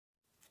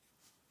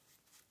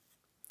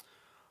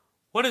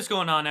What is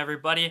going on,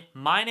 everybody?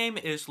 My name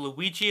is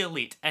Luigi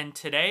Elite, and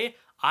today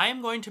I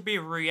am going to be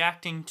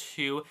reacting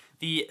to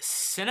the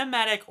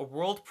cinematic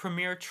world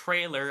premiere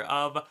trailer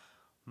of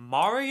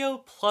Mario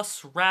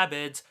plus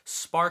Rabbids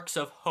Sparks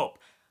of Hope.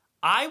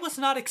 I was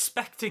not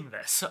expecting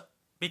this,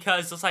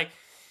 because it's like,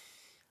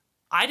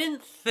 I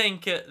didn't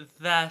think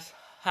that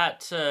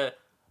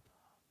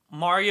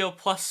Mario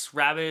plus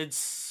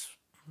Rabbids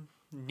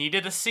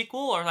needed a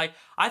sequel, or like,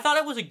 I thought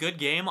it was a good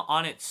game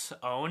on its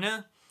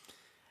own.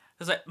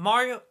 Because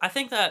like I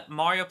think that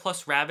Mario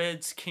plus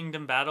Rabbids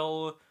Kingdom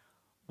Battle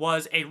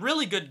was a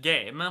really good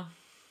game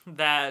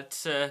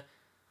that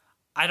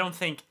I don't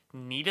think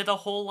needed a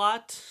whole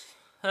lot.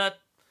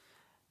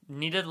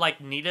 Needed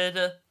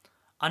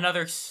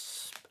another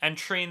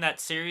entry in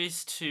that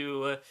series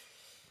to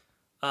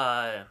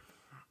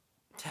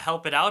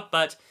help it out.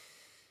 But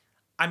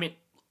I mean,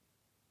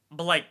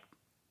 like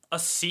a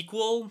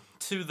sequel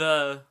to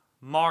the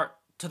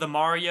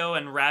Mario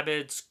and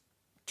Rabbids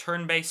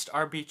turn-based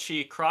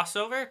RPG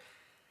crossover.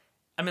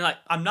 I mean, like,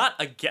 I'm not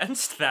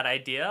against that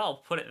idea, I'll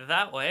put it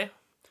that way.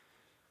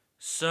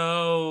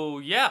 So,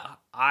 yeah,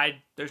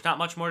 there's not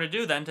much more to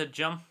do than to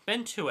jump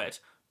into it.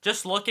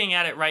 Just looking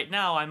at it right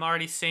now, I'm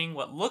already seeing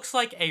what looks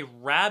like a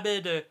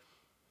Rabbid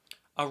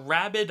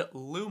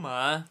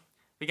Luma.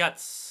 We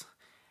got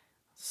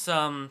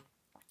some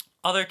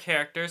other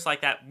characters,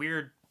 like that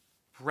weird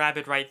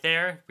Rabbid right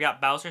there. We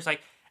got Bowser's, like,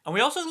 and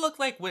we also look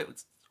like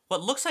what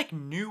looks like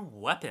new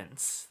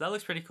weapons. That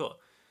looks pretty cool.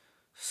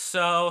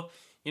 So,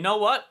 you know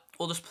what?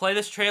 We'll just play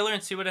this trailer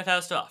and see what it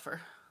has to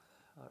offer.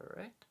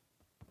 Alright.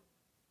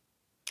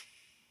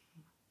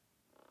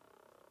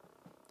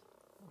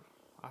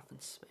 Off in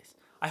space.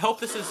 I hope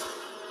this is...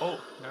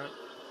 Oh, no.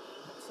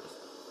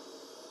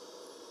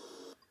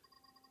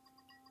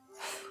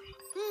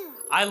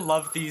 I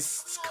love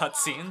these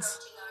cutscenes.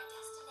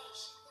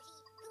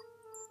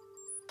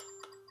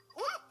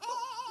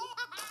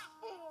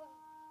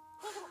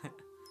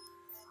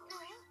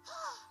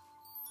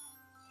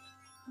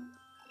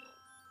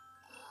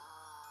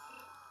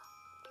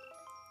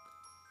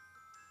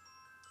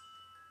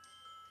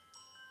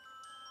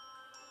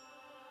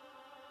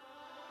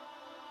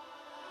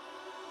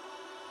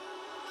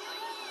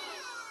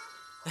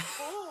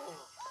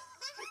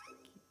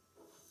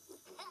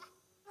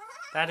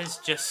 That is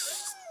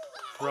just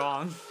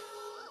wrong.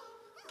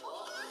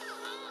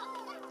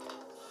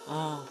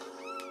 Oh.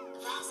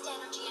 Vast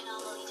energy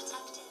anomaly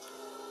detected.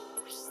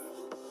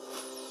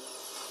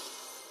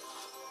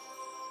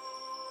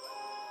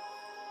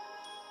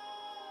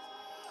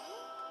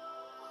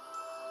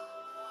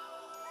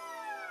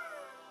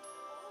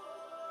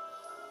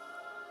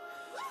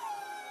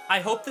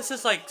 I hope this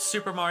is like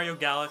Super Mario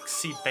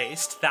Galaxy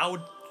based. That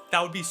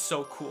would be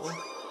so cool.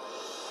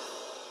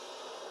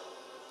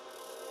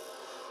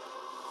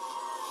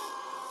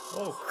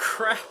 Oh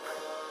crap.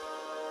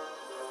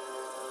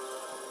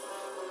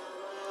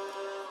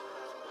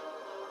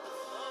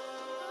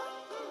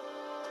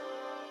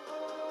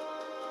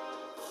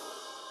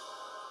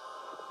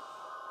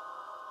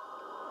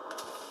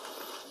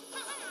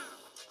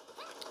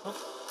 Oh,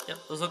 yep,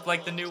 those look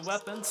like the new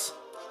weapons.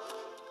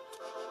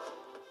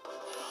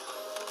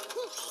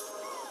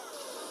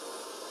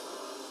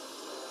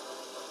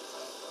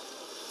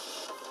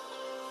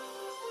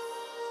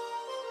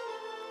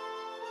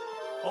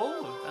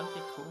 Oh, that'd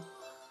be cool.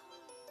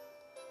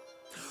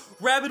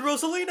 Rabbid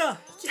Rosalina!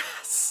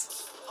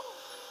 Yes!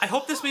 I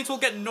hope this means we'll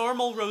get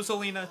normal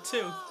Rosalina,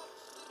 too.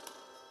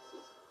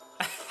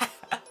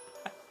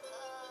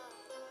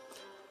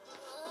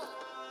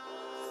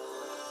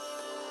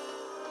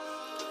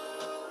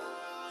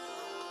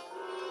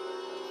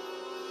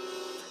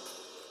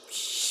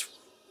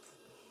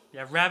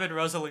 Yeah, Rabbid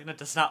Rosalina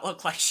does not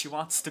look like she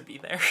wants to be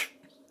there.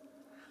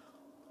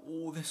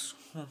 Oh, this...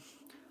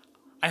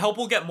 I hope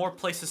we'll get more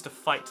places to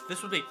fight.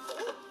 This would be...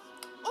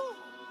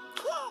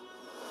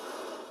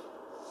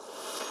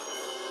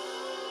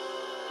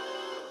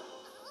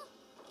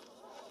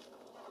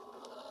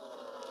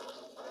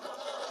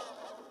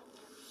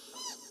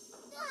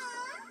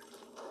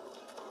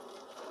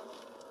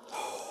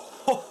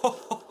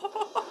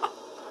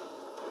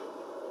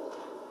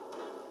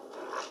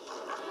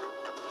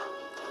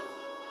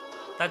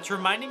 That's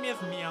reminding me of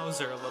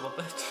Meowser a little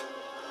bit.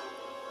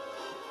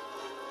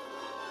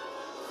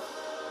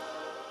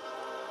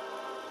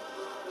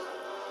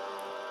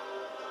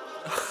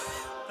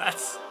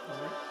 That's...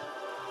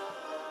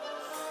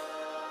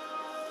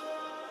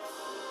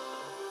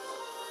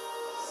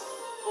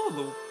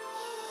 Oh,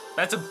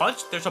 that's a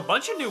bunch... There's a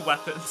bunch of new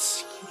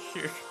weapons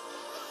here.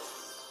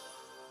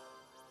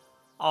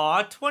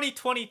 Aw,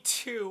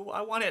 2022.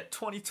 I want it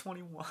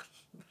 2021.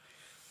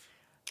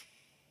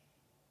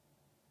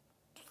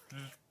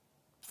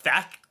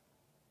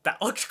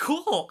 That looks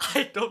cool.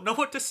 I don't know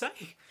what to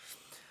say.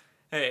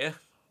 Hey,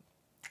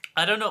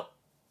 I don't know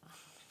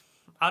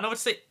what to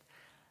say.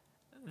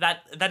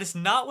 That is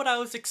not what I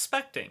was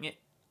expecting.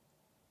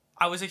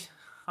 I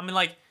mean,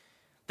 like,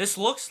 this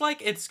looks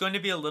like it's going to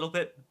be a little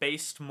bit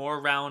based more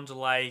around,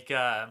 like,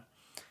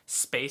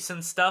 space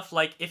and stuff.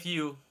 Like, if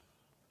you...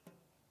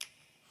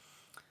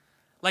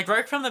 like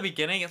right from the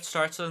beginning, it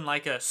starts in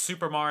like a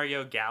Super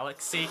Mario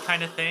Galaxy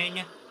kind of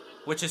thing,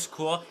 which is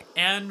cool.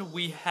 And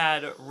we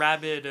had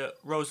Rabbid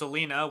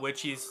Rosalina,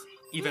 which is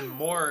even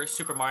more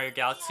Super Mario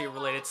Galaxy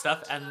related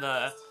stuff, and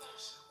the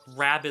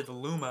Rabbid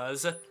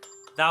Lumas.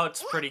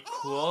 That's pretty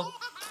cool.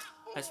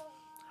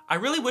 I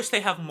really wish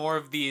they have more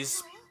of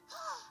these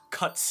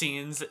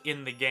cutscenes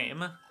in the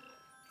game.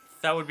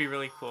 That would be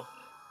really cool.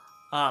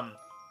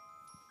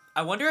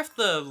 I wonder if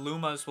the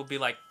Lumas will be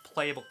like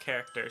playable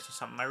characters or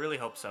something. I really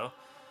hope so.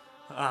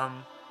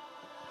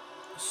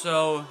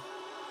 So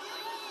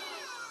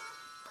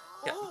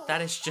yeah,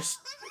 that is just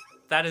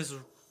that is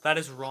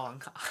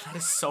wrong. That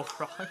is so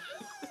wrong.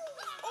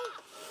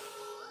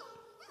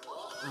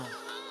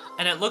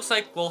 And it looks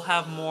like we'll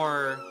have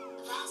more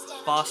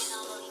boss.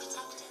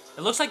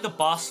 It looks like the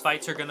boss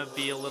fights are gonna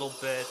be a little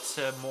bit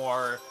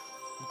more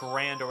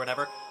grand or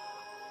whatever.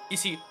 You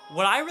see,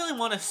 what I really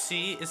want to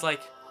see is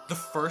like the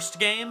first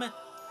game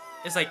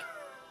is like,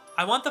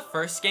 I want the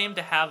first game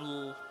to have.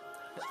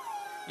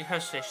 I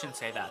shouldn't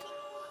say that.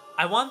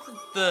 I want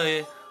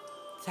to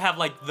have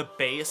like the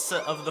base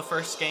of the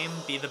first game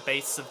be the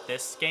base of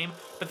this game,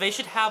 but they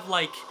should have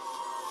like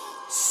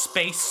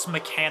space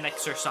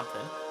mechanics or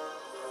something.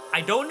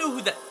 I don't know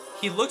who that.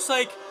 He looks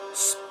like.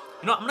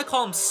 You know, I'm gonna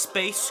call him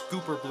Space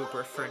Scooper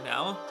Blooper for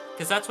now,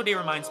 because that's what he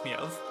reminds me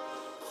of.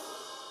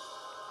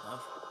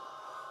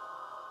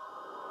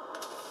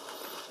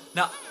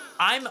 Now,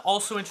 I'm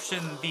also interested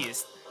in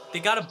these.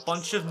 They got a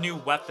bunch of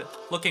new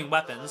looking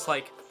weapons,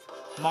 like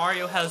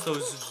Mario has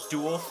those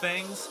dual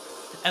things,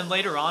 and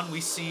later on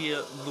we see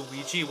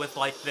Luigi with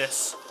like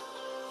this,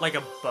 like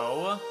a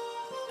bow,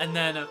 and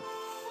then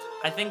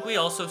I think we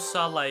also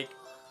saw like,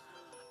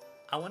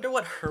 I wonder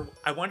what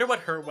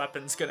her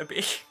weapon's gonna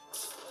be.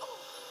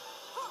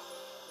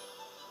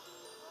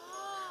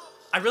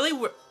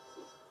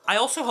 I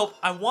also hope,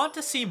 I want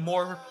to see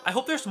more, I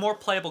hope there's more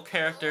playable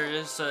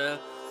characters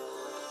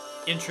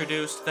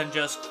introduced than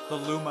just the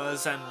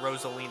Lumas and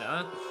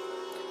Rosalina.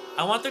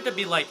 I want there to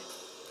be like,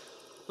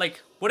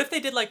 what if they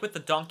did like with the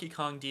Donkey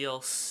Kong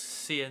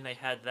DLC and they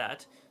had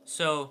that?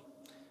 So,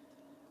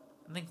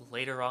 I think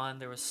later on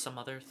there was some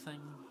other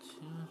thing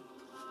too.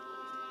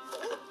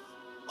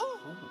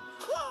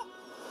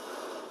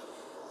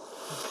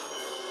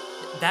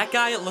 That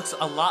guy looks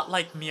a lot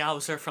like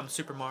Meowser from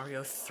Super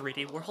Mario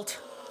 3D World.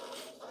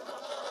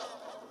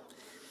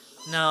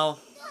 Now,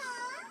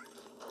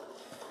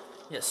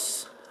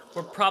 yes,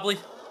 we're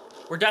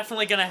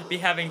definitely gonna be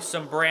having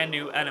some brand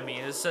new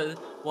enemies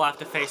we'll have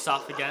to face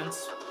off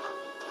against.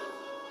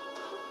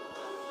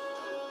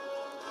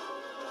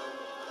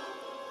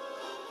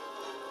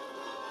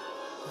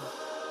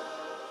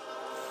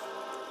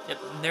 Yep,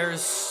 and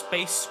there's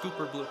Space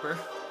Scooper Blooper.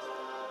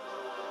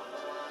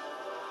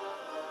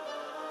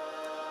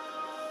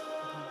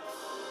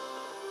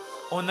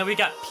 Oh, and then we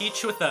got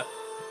Peach with a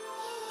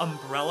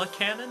umbrella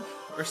cannon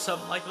or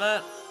something like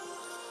that.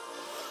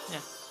 Yeah.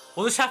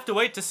 We'll just have to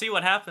wait to see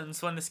what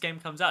happens when this game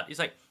comes out. He's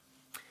like,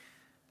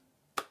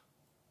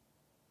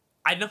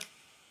 I know.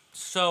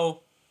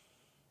 So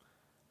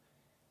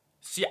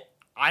yeah,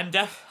 I'm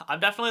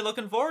definitely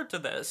looking forward to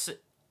this.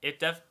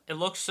 It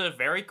looks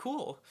very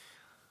cool.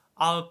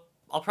 I'll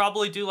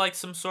probably do like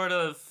some sort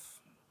of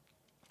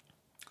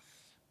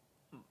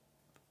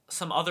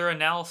some other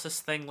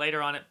analysis thing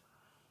later on.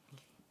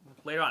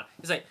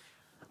 He's like,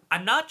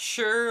 I'm not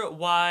sure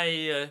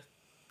why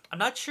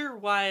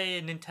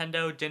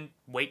Nintendo didn't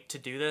wait to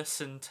do this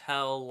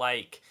until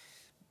like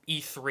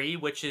E3,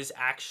 which is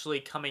actually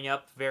coming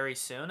up very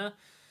soon.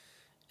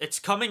 It's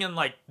coming in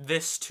like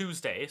this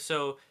Tuesday,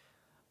 so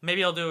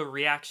maybe I'll do a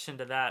reaction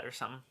to that or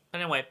something.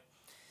 But anyway,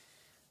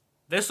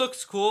 this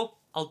looks cool.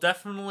 I'll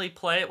definitely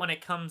play it when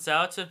it comes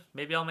out.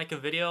 Maybe I'll make a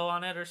video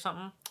on it or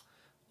something.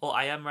 Well,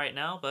 I am right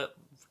now, but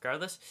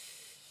regardless.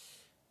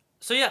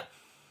 So yeah,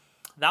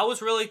 that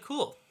was really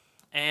cool.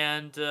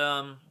 And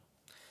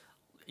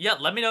yeah,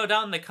 let me know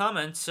down in the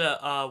comments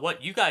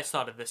what you guys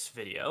thought of this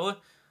video,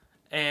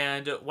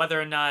 and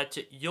whether or not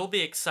you'll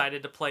be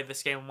excited to play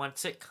this game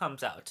once it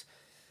comes out.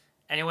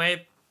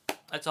 Anyway,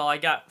 that's all I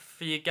got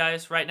for you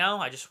guys right now.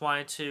 I just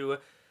wanted to...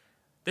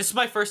 This is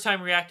my first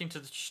time reacting to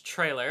the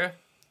trailer,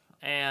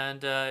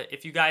 and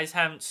if you guys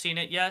haven't seen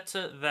it yet,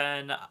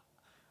 then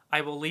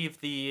I will leave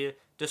the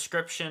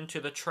description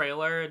to the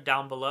trailer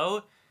down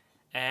below.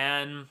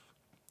 And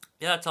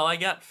yeah, that's all I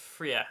got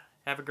for you.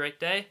 Have a great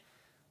day.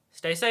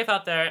 Stay safe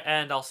out there,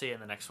 and I'll see you in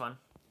the next one.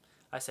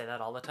 I say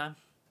that all the time.